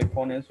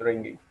 telephone is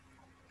ringing.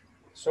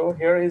 So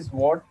here is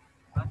what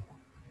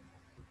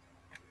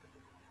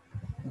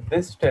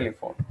this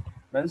telephone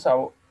means,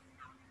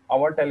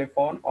 our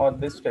telephone or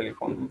this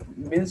telephone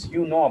means,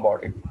 you know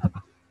about it.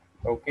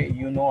 Okay,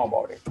 you know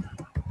about it.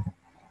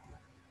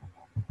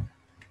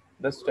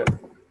 This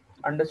telephone.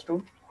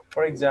 Understood?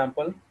 For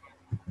example,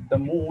 the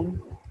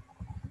moon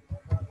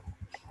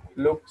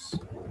looks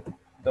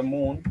the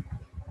moon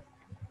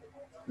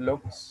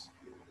looks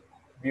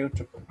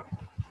beautiful.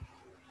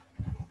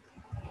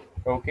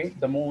 Okay,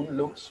 the moon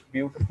looks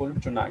beautiful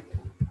tonight.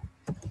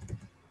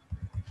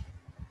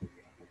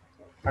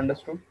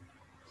 Understood?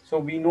 So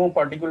we know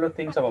particular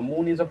things about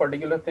moon is a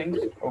particular thing.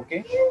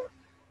 Okay,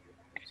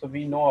 so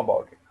we know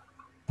about it.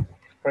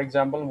 For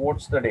example,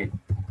 what's the date?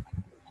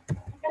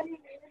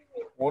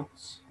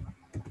 What's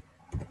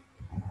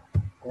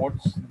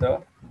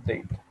the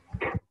date?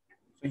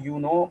 So you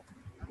know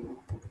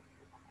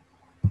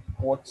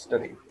what's the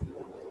date.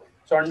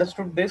 So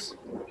understood this?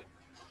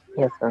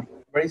 Yes, sir.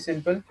 Very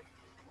simple.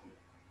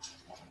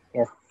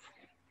 Yes.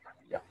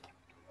 Yeah.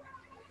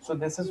 So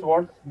this is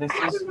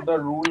the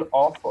rule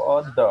of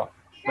the,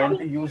 when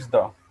to use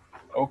the.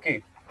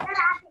 Okay.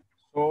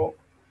 So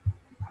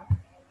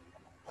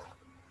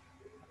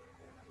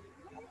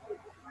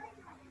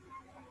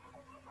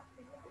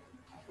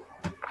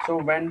So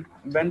when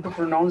to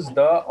pronounce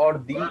the or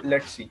the,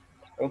 let's see.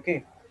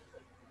 Okay.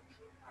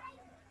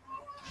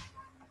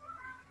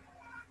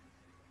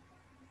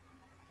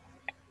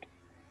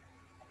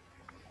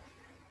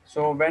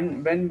 So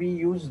when we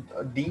use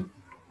the,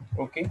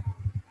 okay,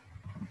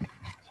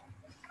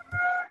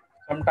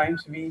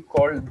 sometimes we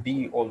call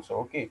the also,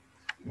 okay,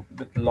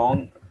 with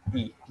long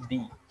e,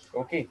 the,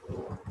 okay,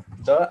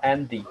 the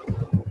and the,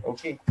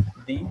 okay,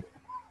 the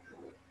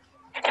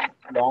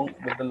long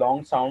with the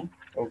long sound,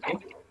 okay.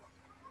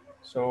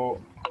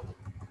 So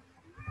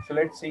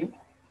let's see.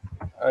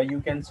 You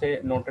can say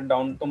note it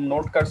down. तुम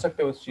note कर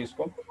सकते हो उस चीज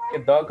को कि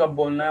the कब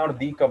बोलना है और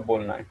दी कब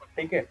बोलना है,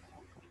 ठीक है.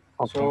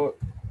 Okay. So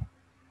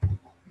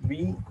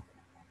we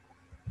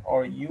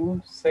or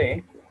you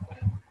say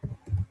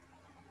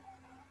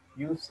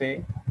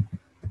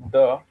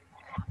the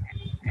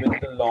with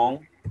the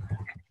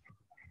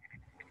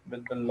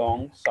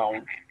long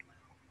sound,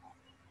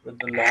 with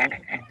the long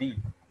the,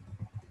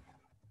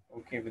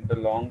 okay, with the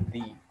long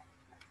the,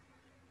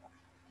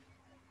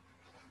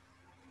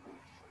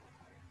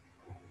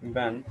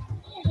 when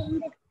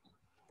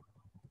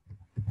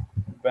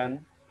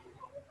when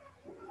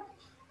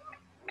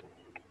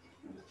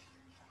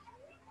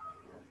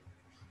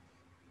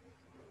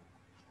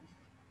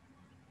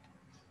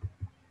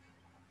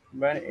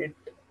when it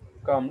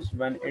comes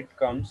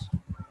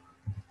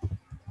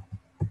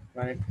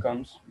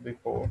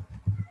before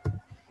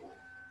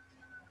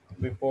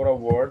a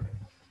word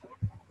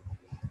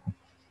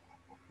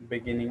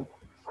beginning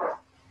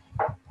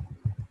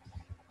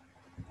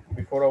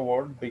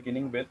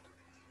with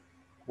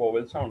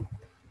vowel sound,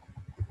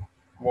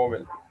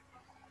 vowel,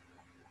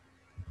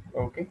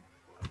 okay,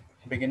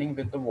 beginning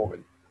with the vowel.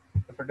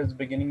 If it is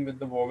beginning with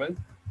the vowels,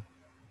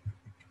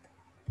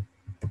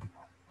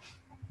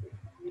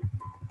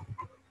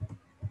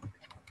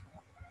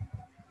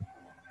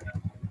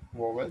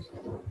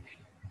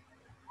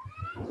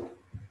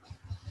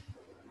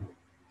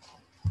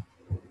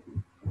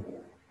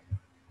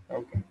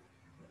 okay,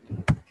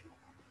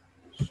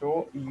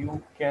 so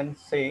you can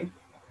say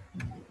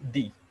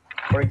the,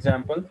 for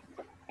example,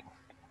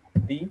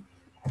 the,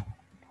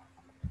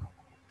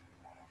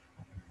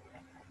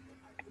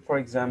 for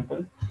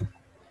example,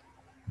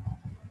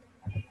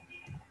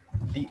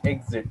 the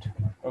exit,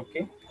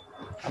 okay,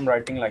 I'm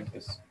writing like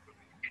this.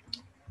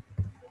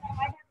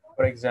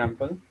 For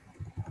example,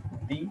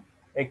 the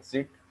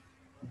exit,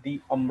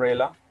 the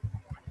umbrella,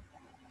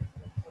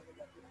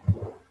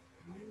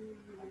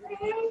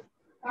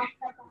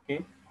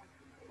 okay,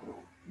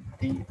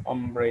 the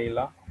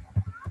umbrella.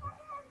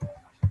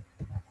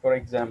 For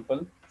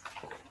example,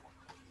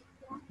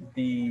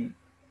 the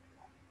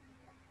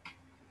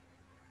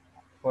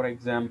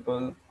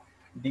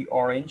the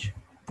orange.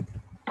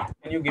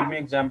 Can you give me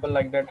example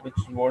like that? Which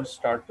words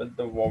start with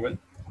the vowel?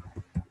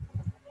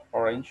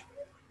 Orange,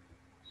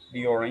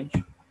 the orange.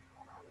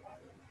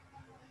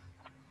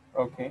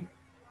 Okay.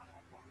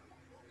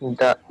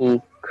 The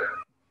egg.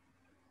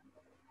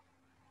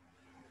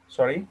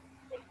 Sorry.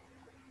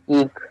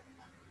 Egg.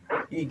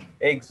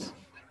 Eggs.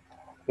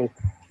 Yes.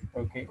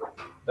 Okay.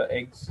 The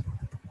eggs.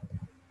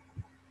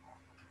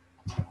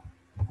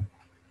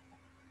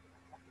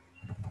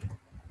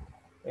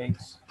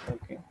 Eggs.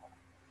 Okay.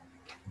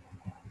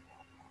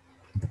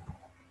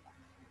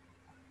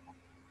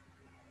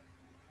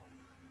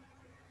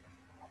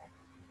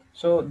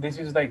 So this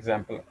is the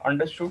example.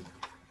 Understood?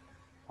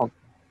 Okay.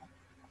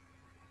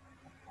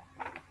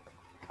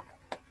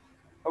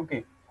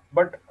 Okay.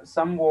 But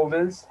some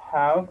vowels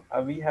have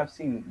we have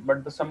seen,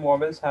 but some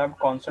vowels have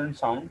consonant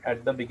sound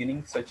at the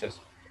beginning, such as.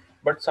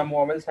 But some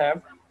vowels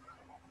have,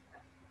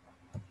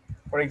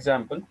 for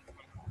example,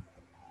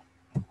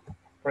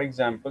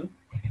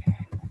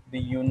 the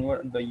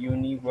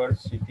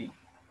university.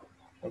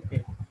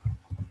 Okay.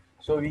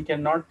 So we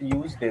cannot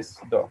use this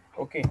the.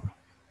 Okay.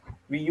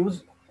 We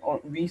use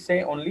we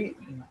say only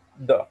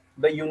the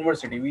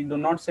university. We do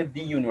not say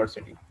the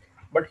university.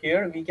 But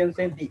here we can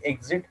say the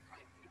exit,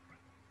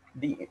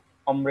 the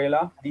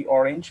umbrella, the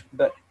orange,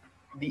 the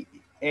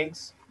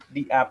eggs,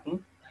 the apple,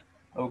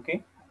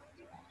 okay,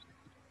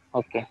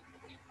 Okay.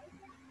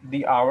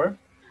 the hour,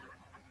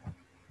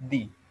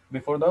 the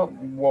before the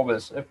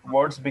vowels. If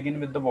words begin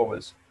with the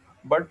vowels,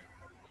 but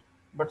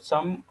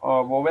some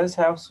vowels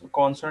have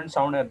consonant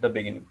sound at the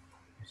beginning.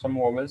 Some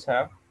vowels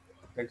have.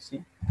 Let's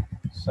see.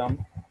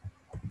 Some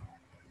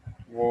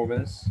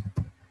vowels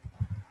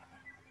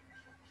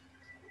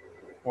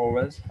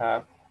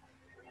have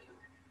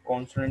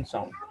consonant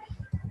sound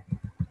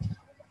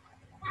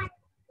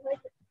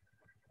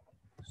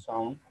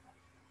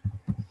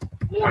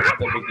at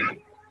the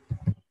beginning.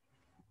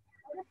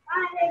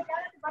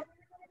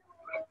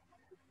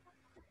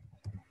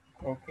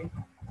 Okay,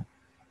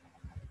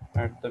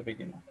 at the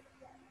beginning.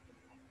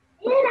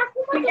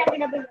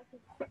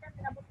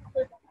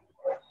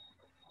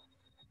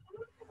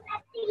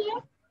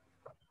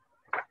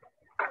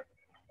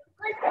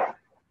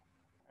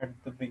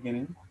 At the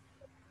beginning.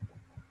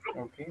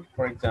 Okay,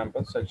 for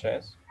example, such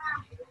as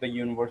the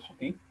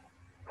university,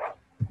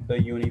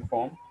 the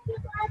uniform,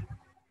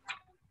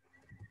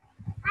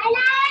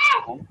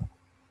 Home.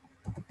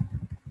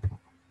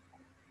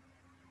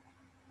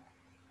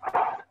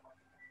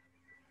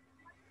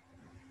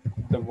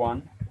 The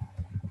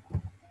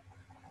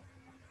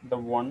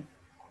one,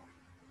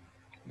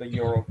 the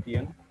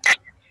European,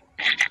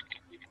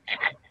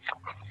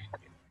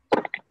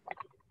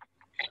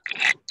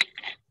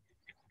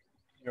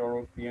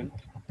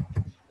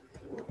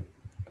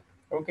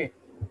 Okay,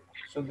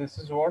 so this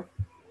is what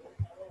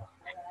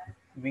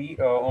we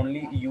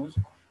only use.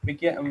 We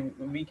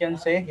can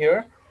say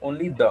here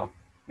only the.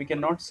 We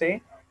cannot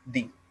say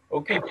the.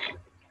 Okay,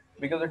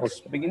 because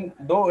it's Okay. begin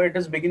though it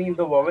is beginning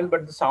the vowel,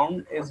 but the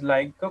sound is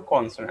like a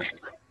consonant.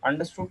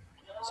 Understood?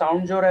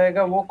 Sound जो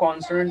रहेगा वो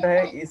consonant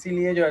है,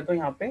 इसीलिए जो है तो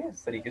यहाँ पे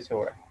इस तरीके से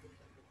हो रहा है.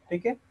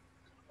 ठीक है?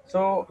 So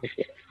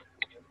Okay.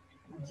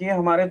 ये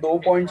हमारे 2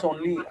 पॉइंट्स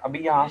ओनली. अभी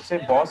यहाँ से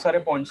बहुत सारे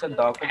पॉइंट्स हैं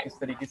द को किस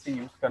तरीके से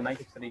यूज करना है,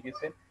 किस तरीके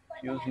से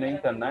यूज नहीं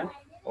करना है.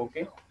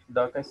 ओके,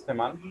 द का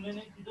इस्तेमाल.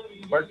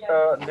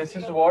 But this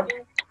is what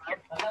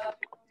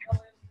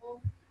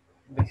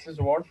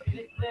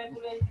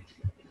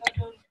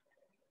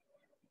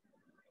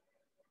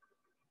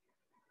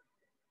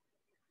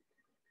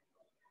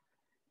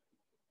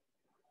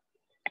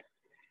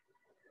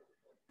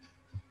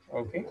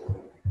okay.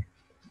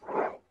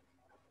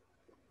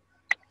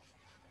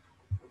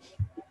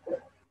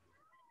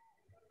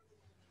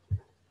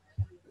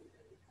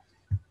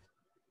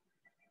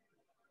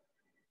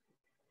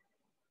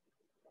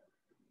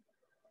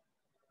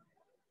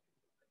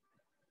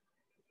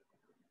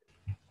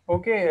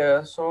 Okay,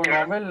 so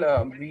Novel,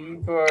 we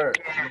were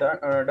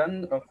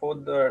done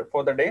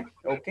for the day.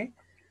 Okay,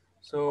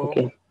 so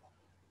Okay.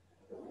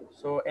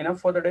 enough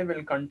for the day.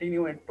 We'll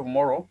continue it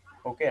tomorrow.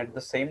 Okay, at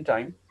the same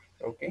time.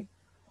 Okay.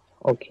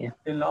 Okay.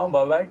 Till now,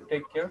 bye bye.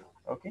 Take care.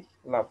 Okay,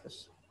 Allah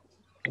Hafiz.